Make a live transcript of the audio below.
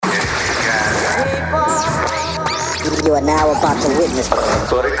You are now about to witness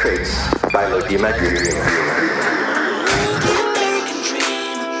For the Crates by Loki Magazine.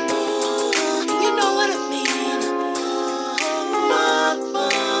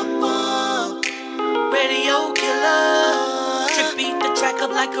 Up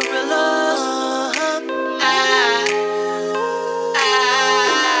like gorillas.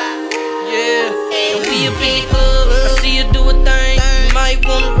 Yeah. And we up in the club. I see you do a thing. You might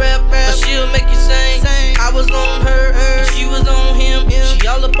wanna rap, but she'll make you sing. I was on her, and she was on him. She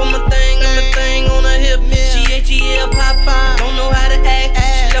all up on my thing, and my thing on her hip. She ATL Popeye, don't know how to act.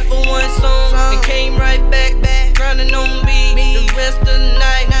 She left for one song and came right back, grinding on me the rest of the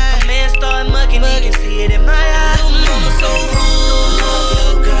night. My man started mugging, he can see it in my eyes. Little mama so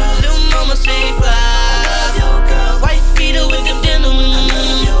rude, little mama say fly. White feeder with them denim,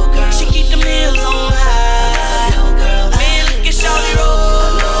 she keep them heels on high. Man, look at shawty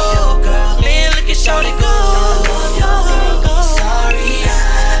roll, man, look at shawty go. Sorry, I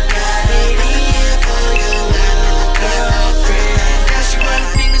got it in for your little girlfriend. Now she run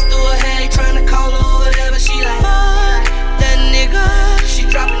fingers through her hair, tryna call her whatever. She like, that nigga. She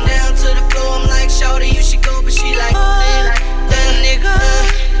dropping down to the floor. I'm like, shawty, you should go, but she like, that nigga.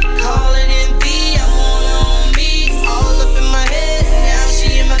 Calling in B, I want her on me. All up in my head, now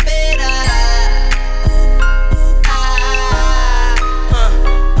she in my bed.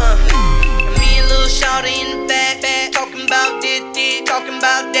 Me and little shawty in the back, talking about this, talking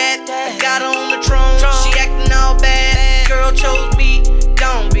about that. I got her on the throne, she acting all bad. Girl chose me,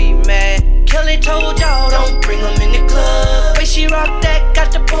 don't be mad. Kelly told y'all, don't bring him in the club. Way she rock that,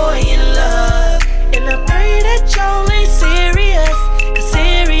 got the boy in love. And I pray that y'all ain't serious, cause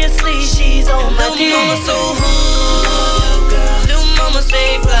seriously, she's on my dick. Little mama so hood, little mama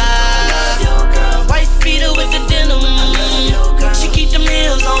stay fly. White feeder with the denim, she keep them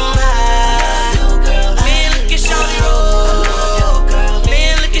heels on high. Man, look at shawty roll,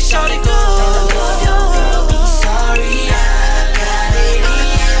 man, look at shawty go. Sorry, I got it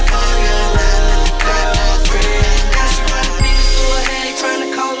in for your little girlfriend. Now she running fingers through her hair, tryna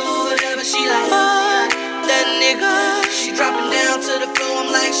call her whatever. She like, that nigga. She dropping down to the floor.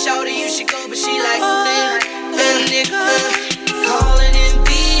 I'm like, shawty, you should go, but she like, that nigga. Calling in B,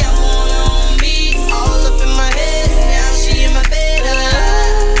 I want her on me. All up in my head, now she in my bed.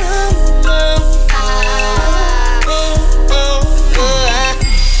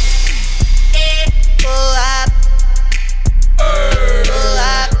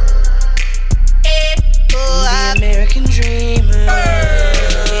 The American dreamer.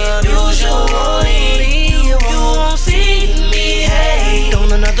 Usually, you won't see me. Hey,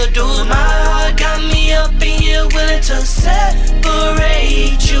 don't another dude. My heart got me up, and you're willing to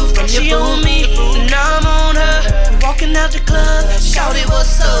separate you from your boo me. Now I'm on her, we walking out the club. Shouty,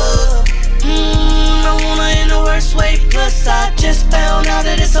 what's up? I want her in the worst way. Plus, I just found out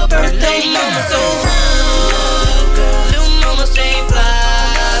that it's her birthday. Little mama so good, little mama stay fly.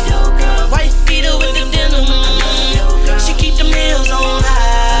 White feeder with them denim, she keep them heels on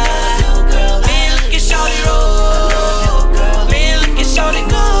high. Man, look at shawty roll, man, look at shawty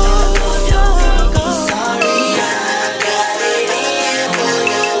go. Sorry, I got it in for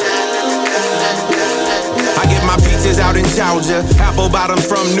your I get my peaches out in Georgia, apple bottoms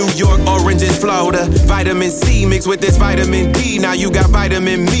from New York, oranges Florida. Vitamin C mixed with this vitamin D. Now you got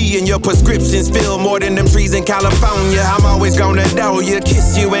vitamin me, and your prescriptions fill more than them trees in California. I'm always gonna know you,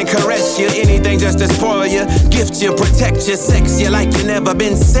 kiss you and caress you. Anything just to spoil you, gift you, protect you, sex you like you never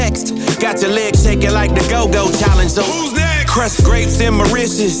been sexed. Got your legs shaking like the Go-Go Challenge. So who's next? Crushed grapes and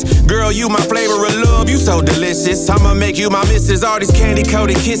Mauritius. Girl, you my flavor of love, you so delicious. I'ma make you my missus. All these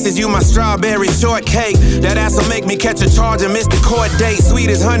candy-coated kisses, you my strawberry shortcake. That ass'll make me catch a charge and miss the court date. Sweet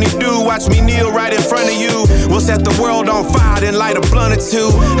as honeydew, watch me kneel right in front of you. We'll set the world on fire, then light a blunt or two.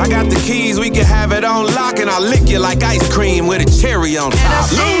 I got the keys, we can have it on lock, and I'll lick you like ice cream with a cherry on top. And I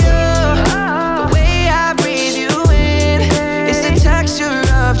see you, the way I breathe you in, it's the texture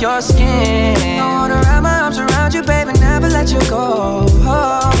of your skin. I wanna wrap my arms around you, baby, never let you go.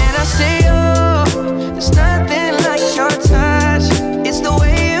 And I see you, there's nothing like your touch. It's the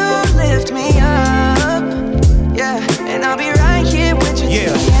way you lift me up, yeah. And I'll be right here with you.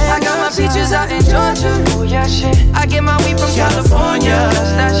 Yeah. I got my peaches out in Georgia. Oh yeah, shit. I get my weed from California.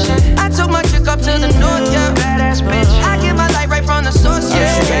 That's that shit. I took my chick up to the north, yeah. Badass bitch. I get my light right from the source,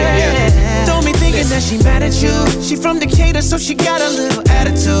 yeah. Don't be thinking that she mad at you. She from Decatur, so she got a little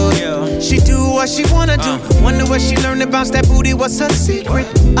attitude. Yeah. She do what she wanna do. Wonder what she learned about that booty. What's her secret?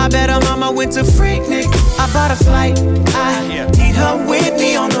 I bet her mama went to Freaknik. I bought a flight. I need her with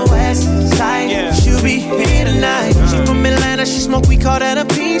me on the west side. like she'll be here tonight. She from Atlanta, she smoke, we call that a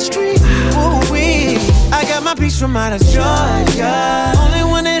Peachtree. Ooh-wee, I got my peach from out of Georgia. Only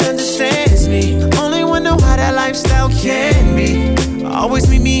one that understands me, only one know how that lifestyle can be. Always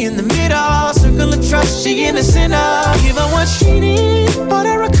meet me in the middle, circle of trust, she in the center. Give her what she needs, bought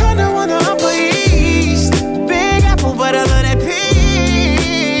her a condo on the Upper East. Big apple, but I love that peach.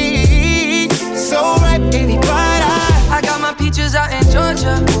 So ripe, baby, bright eye. I got my peaches out in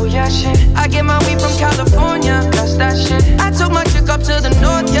Georgia. Oh yeah, shit. I get my weed from California. That's that shit. I took my chick up to the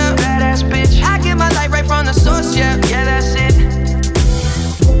north, yeah. Badass bitch. I get my light right from the source, yeah. Yeah, that's it.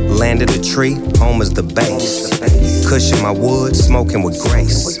 Land of the tree, home is the base. Cushion my wood, smoking with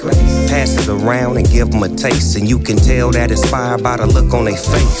grace. Pass it around and give them a taste, and you can tell that it's inspired by the look on their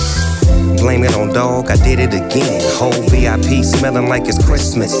face. Blame it on dog, I did it again. Whole VIP smelling like it's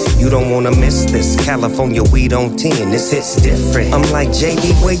Christmas. You don't wanna miss this. California weed on 10, this hit's different. I'm like,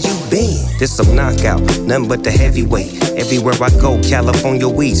 JD, where you been? This some knockout, nothing but the heavyweight. Everywhere I go, California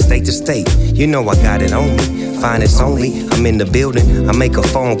weed, state to state. You know I got it on me. Finest only, I'm in the building. I make a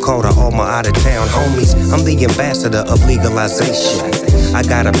phone call to all my out-of-town homies. I'm the ambassador of legalization. I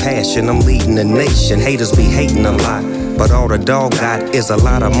got a passion, I'm leading the nation. Haters be hating a lot, but all the dog got is a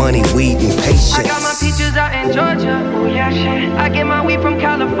lot of money, weed, and patience. I got my peaches out in Georgia. Oh yeah, shit. I get my weed from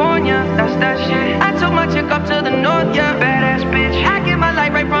California. That's that shit. I took my chick up to the north, yeah. Badass bitch. I get my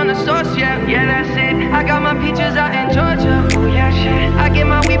light right from the source, yeah. Yeah, that's it. I got my peaches out in Georgia. Oh yeah, shit. I get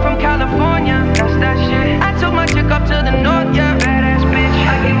my weed from California. That's that shit. I took my chick up to the north, yeah. Badass bitch.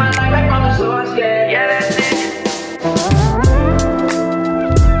 I get my light right from the source, yeah. Yeah, that's it.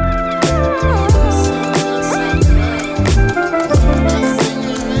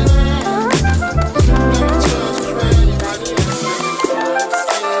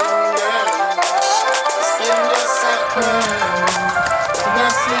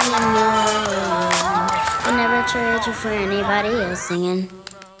 For anybody else singing.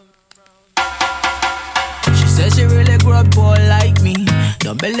 She says she really grew up poor like me.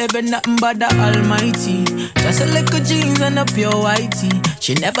 Don't believe in nothing but the Almighty. Just a little jeans and a pure whitey.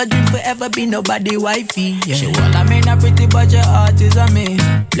 She never dreamed forever be nobody wifey. Yeah. She well, I mean, a pretty but your heart is a miss.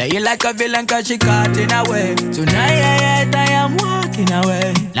 Play you like a villain cause she caught in a way. Tonight I am walking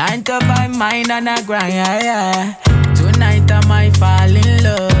away. 9 to 5 mine and I grind, yeah. Tonight I might fall in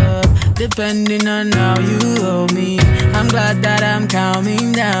love. Depending on how you hold me, I'm glad that I'm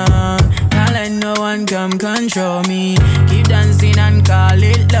calming down. Can't let no one come control me. Keep dancing and call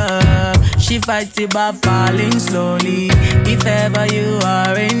it love. She fights it by falling slowly. If ever you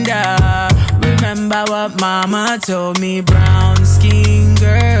are in doubt, remember what mama told me. Brown skin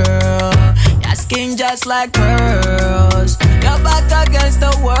girl, your skin just like pearls. Your back against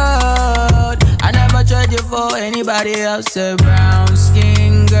the world. I never tried you for anybody else. A brown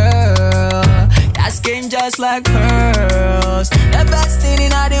skin girl, your skin just like pearls. The best thing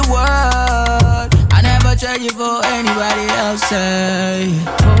in all the world. I never tried you for anybody else.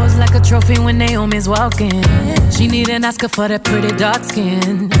 Pose like a trophy when Naomi's walking. She need an Oscar for that pretty dark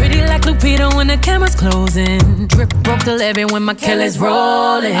skin. Pretty like Lupita when the camera's closing. Drip broke the levee when my Kelly's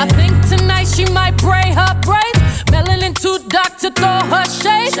rolling. I think tonight she might braid her braids. Melanin too dark to throw her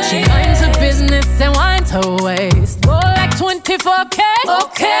shade. She minds her business and winds her waist. Go like 24K.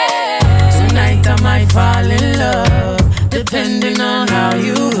 Okay. Tonight I might fall in love. Depending on how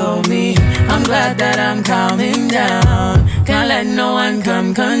you hold me, I'm glad that I'm calming down. Can't let no one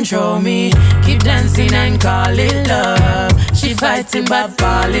come control me. Keep dancing and call it love. She fighting but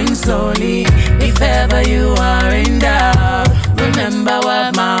falling slowly. If ever you are in doubt, remember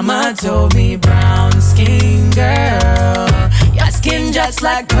what mama told me. Brown skin girl, your skin just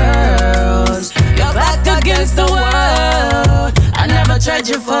like pearls. Your back against the world. I never tried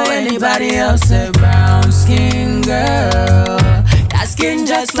you for anybody else. A brown skin girl, your skin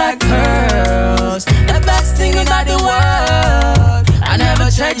just like pearls. The best thing in all the world. I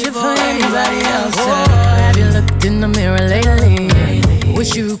never tried you for anybody else. Have you looked in the mirror lately?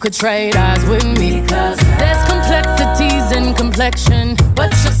 Wish you could trade eyes with me. Cause there's complexities in complexion,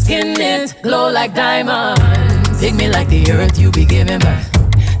 but your skin is glow like diamonds. Pick me like the earth, you be giving birth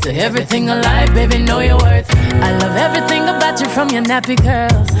to everything alive, baby, know your worth. I love everything about you, from your nappy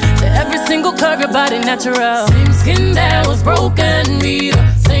curls to every single curve, your body natural. Same skin that was broken, be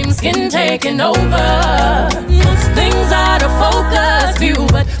the same skin taking over. Most things out of focus view,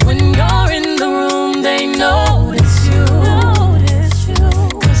 but when you're in the room, they notice you.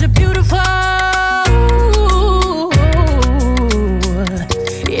 Cause you're beautiful.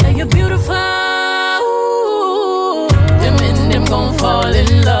 Yeah, you're beautiful. Them and them gon' fall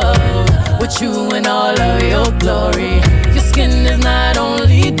in love with you in all of your glory. Your skin is not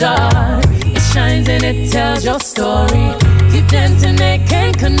only dark, shines and it tells your story. Keep dancing, they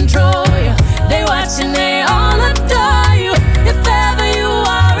can't control you. They watching, they all adore you. If ever you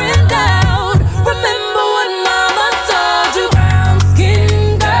are in doubt, remember what mama told you. Brown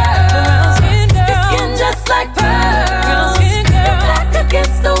skin girl, your skin just like pearls. You're black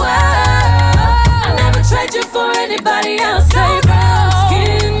against the world. I never trade you for anybody else. Say brown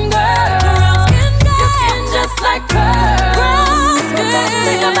skin girl, your skin just like pearls. The best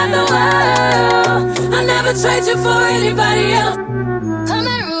thing about the world. I never trade you for anybody else. Come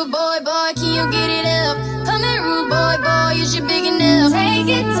here, rude boy, boy, can you get it up? Come here, rude boy, boy, is you big enough? Take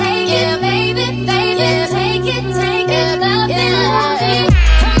it, baby, baby, take it, love it, love it.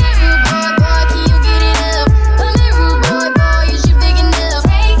 Come here, rude boy, boy, can you get it up? Come here, rude boy, boy, is you big enough?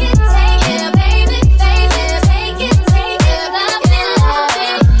 Take it, baby, baby, take it, love it, love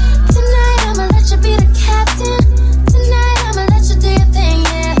it. Tonight I'ma let you be the captain. Tonight I'ma let you do your thing,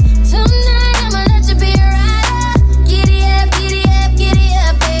 yeah. Tonight I'ma let you be a rider. Giddy up,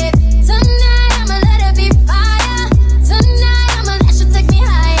 babe. Tonight I'ma let it be fire. Tonight I'ma let you take me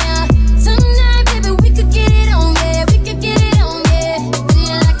higher. Tonight, baby, we could get it on, yeah. We could get it on, yeah. Do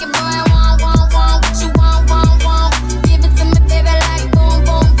you like it, boy? Want, what you want. Give it to me, baby, like boom,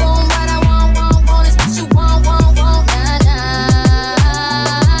 boom, boom. What I want is what you want, nah, nah.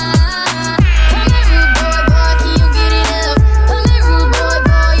 Come here, rude boy, boy, can you get it up? Come here, rude boy,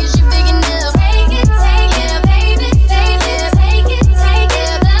 boy, is you big enough? Take it, baby, baby, take it,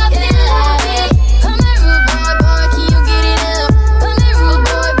 love it, love it. Come here, rude boy, boy, can you get it up? Come here, rude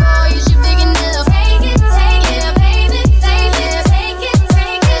boy, boy, is you big enough? Take it, baby, baby, take it,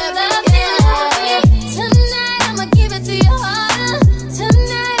 love it, love it. Tonight I'ma give it to you harder.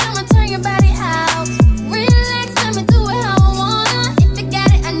 Tonight I'ma turn your body out. Relax, let me do it how I wanna. If you got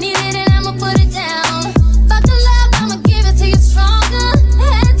it, I need it, and I'ma put it down. Fuck the love, I'ma give it to you stronger.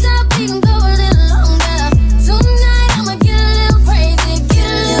 Heads up, we can go a little longer. Tonight I'ma get a little crazy, baby.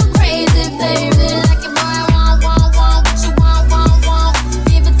 Like it, boy, want, what you want.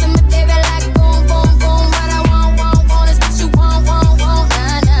 Give it to me, baby, like boom, boom, boom. What I want is what you want,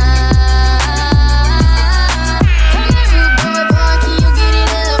 nah, nah. Come here, rude boy, boy, can you get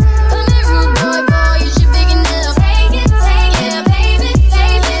it up? Come here, rude boy, boy, is you big enough? Take it, baby,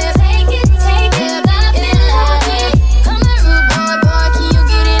 baby, take it, love it, love it. Come here, rude boy, boy, can you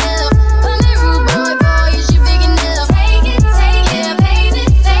get it up? Come here, rude boy, boy, is you big enough? Take it, baby,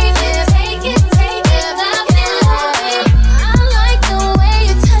 baby, take it, love it, love it. I like the way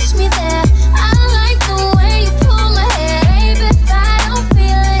you touch me there. I like the way you pull my hair. Baby, if I don't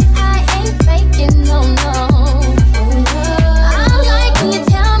feel it, I ain't faking, no. I like when you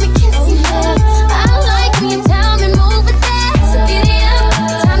tell me kiss you here. I like when you tell me move it there. So get it up,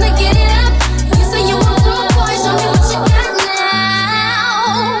 time to get it up. You say you want more, boy, show me what you got now.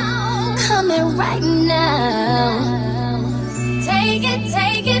 Come here right now. Take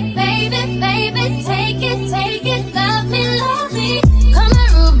it, baby, baby, take it, love me, love me. Come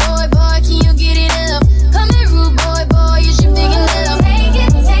here, rude boy, boy, can you get it up? Come here, rude boy, boy, is you big enough? Take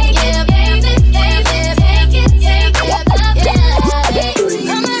it, baby, baby, take it, love it, love it.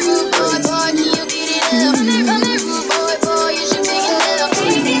 Come here, rude boy, boy, can you get it up? Come here, rude boy, boy, is you big enough?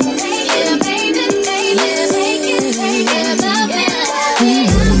 Take it, baby, baby, take it, love it, love it.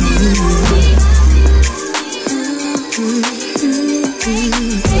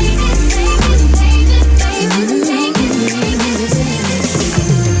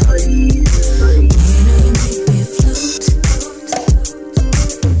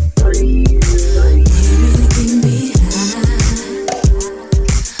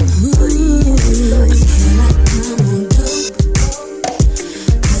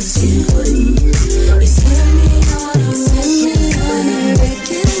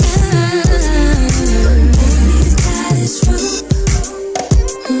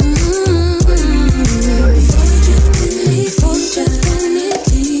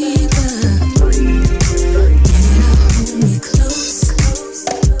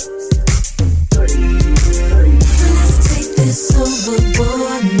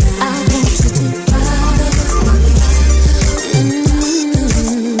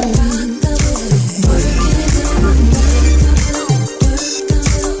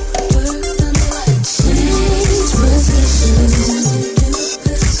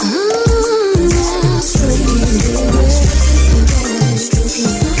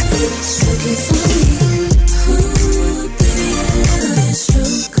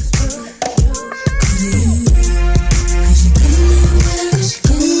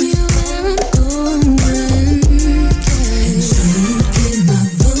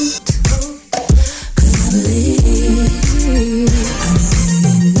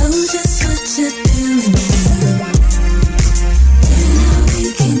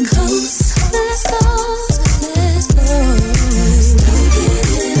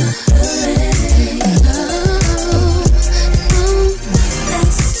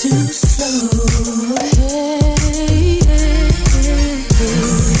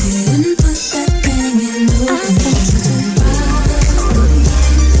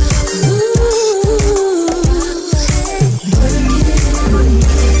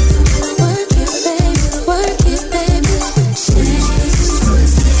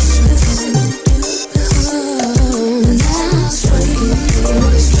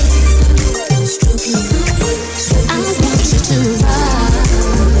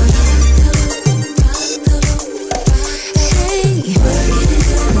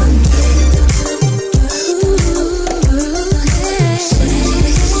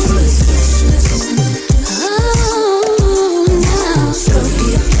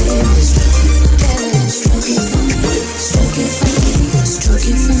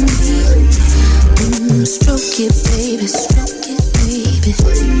 it, baby, stroke it, baby.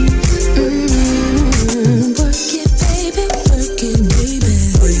 Work it, baby, work it, baby.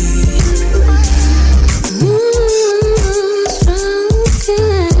 Stroke it.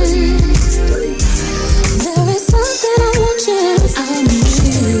 There is something I want you, I need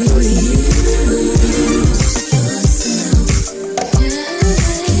you.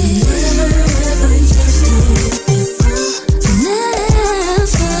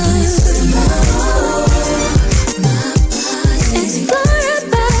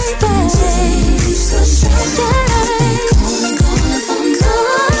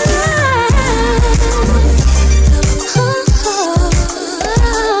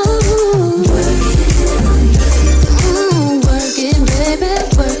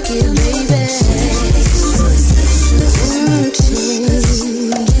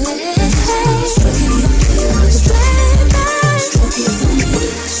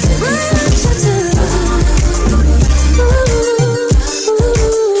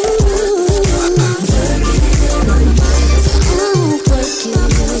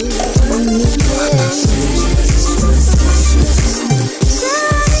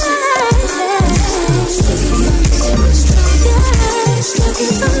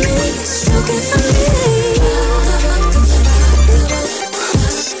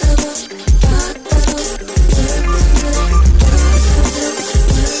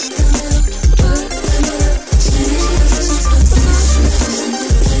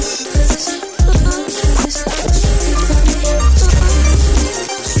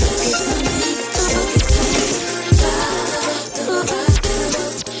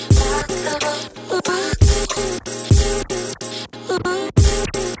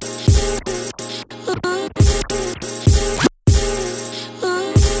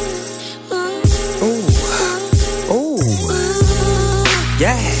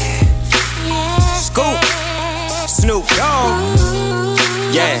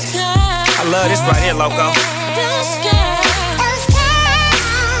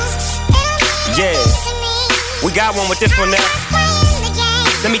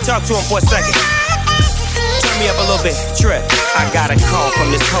 To him for a second. Turn me up a little bit, Trip. I got a call from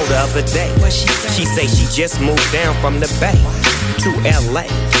this hoe the other day. She say she just moved down from the Bay to LA.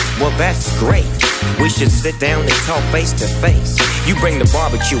 Well, that's great. We should sit down and talk face to face. You bring the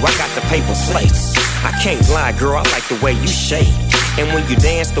barbecue, I got the paper plates. I can't lie, girl, I like the way you shake. And when you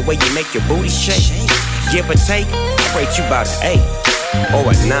dance, the way you make your booty shake. Give or take, I rate you about an 8 or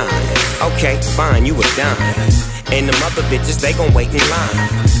a 9. Okay, fine, you a dime. And them other bitches, they gon' wait in line.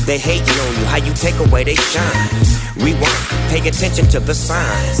 They hating on you, how you take away they shine. Rewind, pay attention to the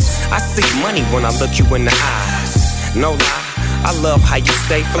signs. I see money when I look you in the eyes. No lie, I love how you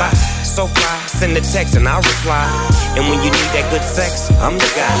stay fly. So fly, send a text and I'll reply. And when you need that good sex, I'm the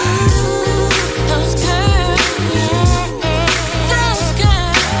guy. Those girls, those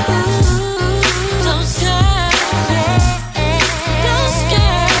girls, those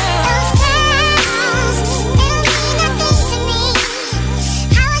girls.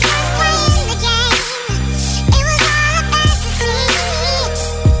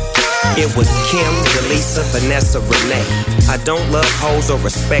 It was Kim, Delisa, Vanessa, Renee. I don't love hoes or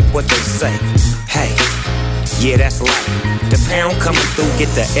respect what they say. Hey, yeah, that's life. The pound coming through,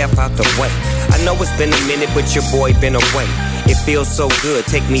 get the F out the way. I know it's been a minute, but your boy been away. It feels so good,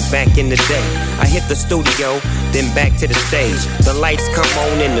 take me back in the day. I hit the studio, then back to the stage. The lights come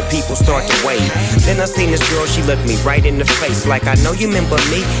on and the people start to wave. Then I seen this girl, she looked me right in the face. Like, I know you remember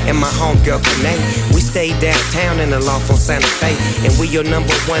me and my homegirl Kane. We stayed downtown in the loft on Santa Fe, and we your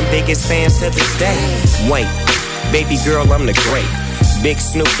 #1 biggest fans to this day. Wait, baby girl, I'm the great. Big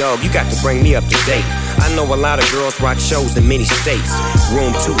Snoop Dogg, you got to bring me up to date. I know a lot of girls rock shows in many states.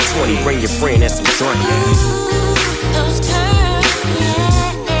 Room 220, bring your friend and some drink. Those girls,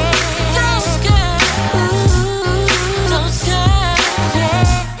 those girls, those girls, those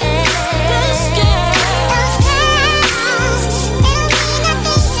girls.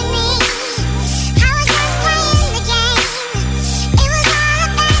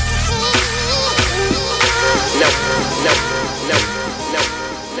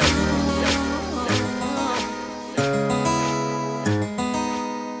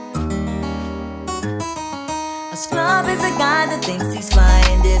 Scrub is a guy that thinks he's fly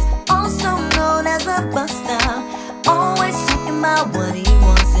and is also known as a buster. Always talking about what he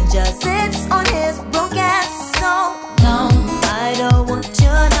wants and just sits on his broke ass. So no, I don't want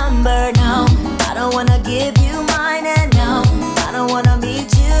your number. No, I don't wanna give you mine. And no, I don't wanna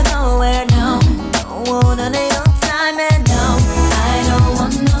meet you nowhere. No, don't want none of your time. And no, I don't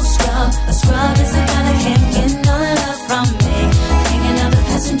want no scrub. A scrub is a guy that can't get no love from me. Hanging on the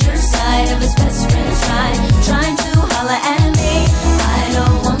passenger side of his best friend's ride.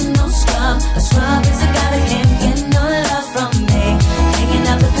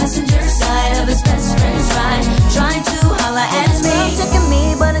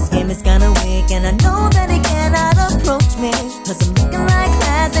 and I know that he cannot approach me. Cause I'm looking like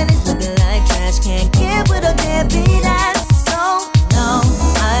class and he's looking like trash. Can't get with a deadbeat ass. So, no,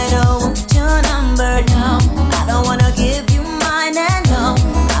 I don't want your number, no. I don't wanna give you mine, and no,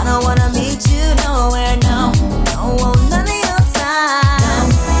 I don't wanna meet you nowhere, no. Don't want none of your time. No,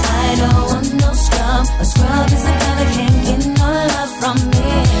 I don't want no scrub. A scrub is a guy that can't get no love from me.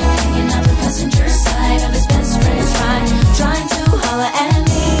 Hanging out the passenger side of his best friend's ride, trying to holler at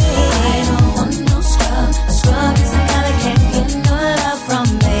me. I don't want no scrub. A scrub is a guy that can't get no love from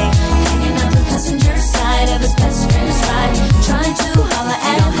me. Hanging out the passenger side of his best friend's ride, trying to holler at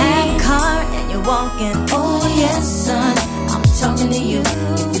me. You don't have a car and you're walking. Oh yes, son, I'm talking to you.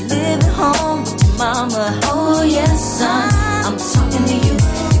 If you live at home with your mama. Oh yes, son, I'm talking to you.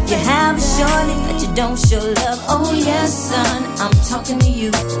 If you have a shorty that you don't show love. Oh yes, son, I'm talking to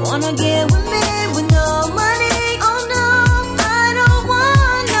you. Wanna get with me with no money? Oh no, I don't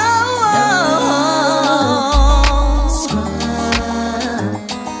want no scrub.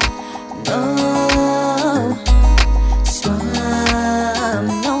 No scrub.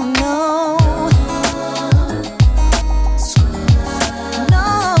 No, no. Scrub. No,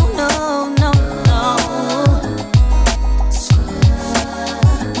 no, no, no. Scrub.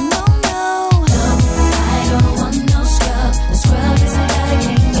 No, no. I don't want no scrub. The scrub is a guy that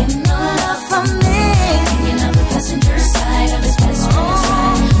can't get no love from me. Hanging out the passenger side of his best friend's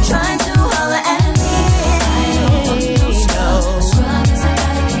ride, trying to holler at me. I don't want no scrub. The scrub is a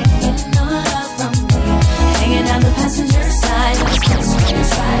guy that can't get no love from me. Hanging out the passenger side of his best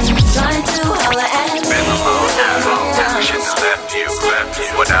friend's ride, trying to holler at me. Been a long time, we shouldn't have left you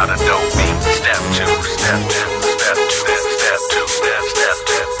without a dope beat. Step two, step two, step two, step two, step, step,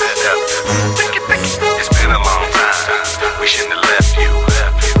 step, step. Think it. It's been a long time, we shouldn't have left you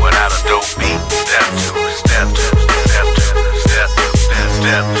without a dope beat. Step two, step two, step two, step two, step,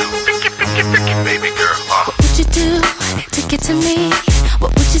 step two. Think it, baby girl. What would you do to get to me?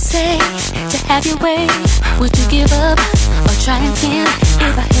 What would you say to have your way? Would you give up or try again?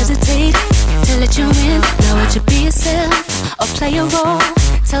 If I hesitate to let you in, now would you be yourself or play a role?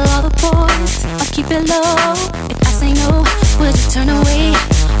 Tell all the boys or keep it low. If I say no, would you turn away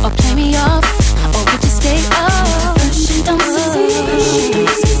or play me off? Or would you stay? Oh, first you don't succeed.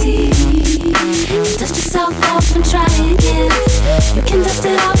 Dust yourself off and try again. You can dust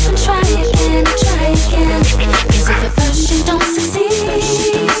it off and try again, try again. Cause if at first you don't succeed,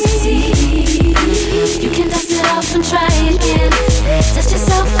 you can dust it off and try again. Dust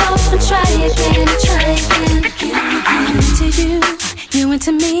yourself off and try again, try again. I'm into you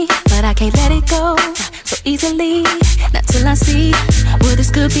into me, but I can't let it go so easily. Not till I see what this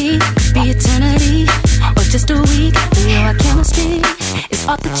could be eternity or just a week. We know our chemistry is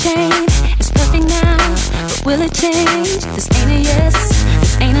off the chain. It's perfect now, but will it change? This ain't a yes,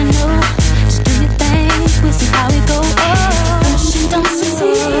 this ain't a no. Just do your thing, we'll see how it goes. Oh, first you don't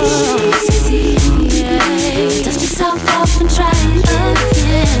succeed. Yeah. Dust yourself off and try again.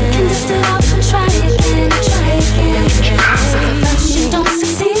 You can dust it off and try again, try again. So first you don't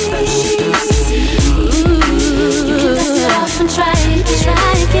succeed. You can dust it off and try again,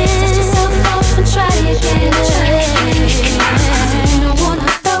 try again. Dust yourself off and try again, try again. You don't wanna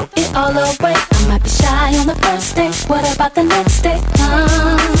throw it all away. I might be shy on the first day. What about the next day?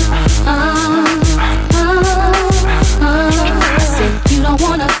 I said you don't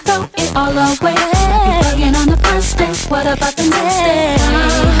wanna throw it all away. Might be bugging on the first day. What about the next day?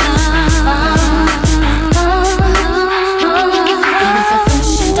 And if at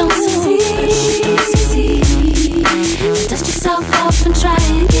first you don't succeed, dust yourself off and try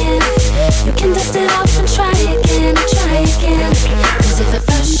again. You can dust it off and try again, try again. Cause if at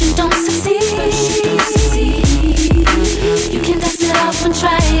first you don't succeed, you can dust it off and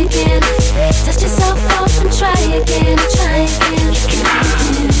try again. Dust yourself off and try again, try again.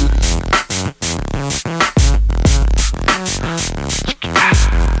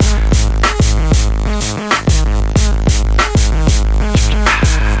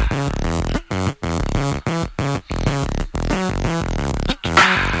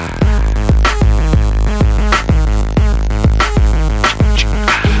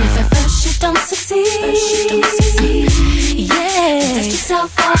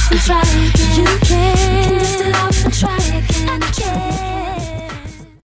 Try